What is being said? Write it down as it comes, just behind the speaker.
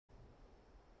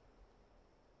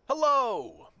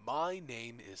Hello, my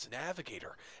name is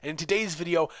Navigator, and in today's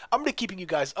video, I'm going to be keeping you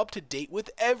guys up to date with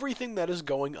everything that is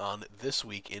going on this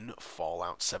week in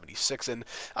Fallout 76, and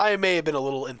I may have been a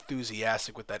little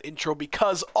enthusiastic with that intro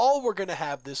because all we're going to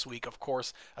have this week, of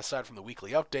course, aside from the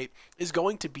weekly update, is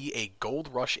going to be a Gold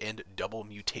Rush and Double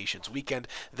Mutations weekend,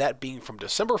 that being from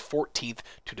December 14th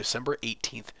to December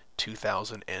 18th,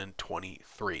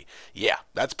 2023. Yeah,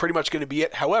 that's pretty much going to be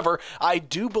it. However, I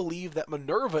do believe that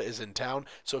Minerva is in town,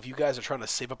 so if you guys are trying to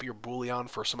save up your bullion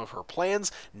for some of her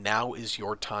plans, now is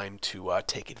your time to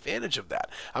take advantage of that.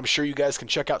 I'm sure you guys can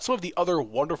check out some of the other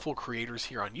wonderful creators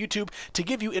here on YouTube to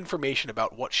give you information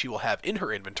about what she will have in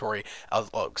her inventory,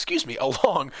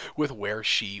 along with where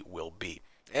she will be.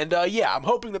 And yeah, I'm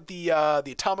hoping that the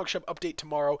Atomic Shop update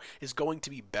tomorrow is going to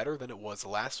be better than it was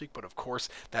last week, but of course,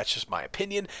 that's just my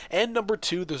opinion. And number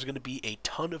two, there's going to be a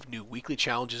ton of new weekly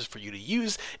challenges for you to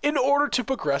use in order to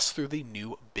progress through the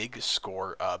new Big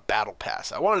Score Battle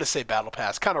Pass. I wanted to say Battle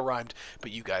Pass, kind of rhymed,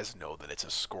 but you guys know that it's a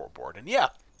scoreboard. And yeah,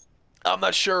 I'm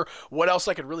not sure what else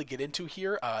I can really get into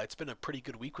here. It's been a pretty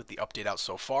good week with the update out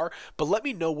so far, but let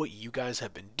me know what you guys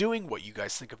have been doing, what you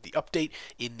guys think of the update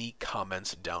in the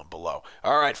comments down below.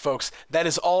 Alright folks, that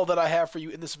is all that I have for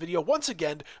you in this video. Once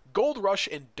again, Gold Rush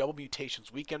and Double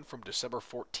Mutations weekend from December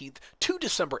 14th to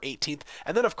December 18th,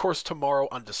 and then of course tomorrow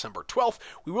on December 12th,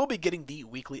 we will be getting the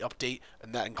weekly update,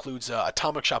 and that includes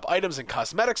Atomic Shop items and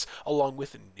cosmetics, along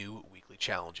with new weekly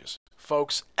challenges.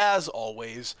 Folks, as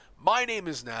always, my name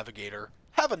is Navigator.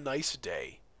 Have a nice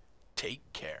day. Take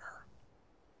care.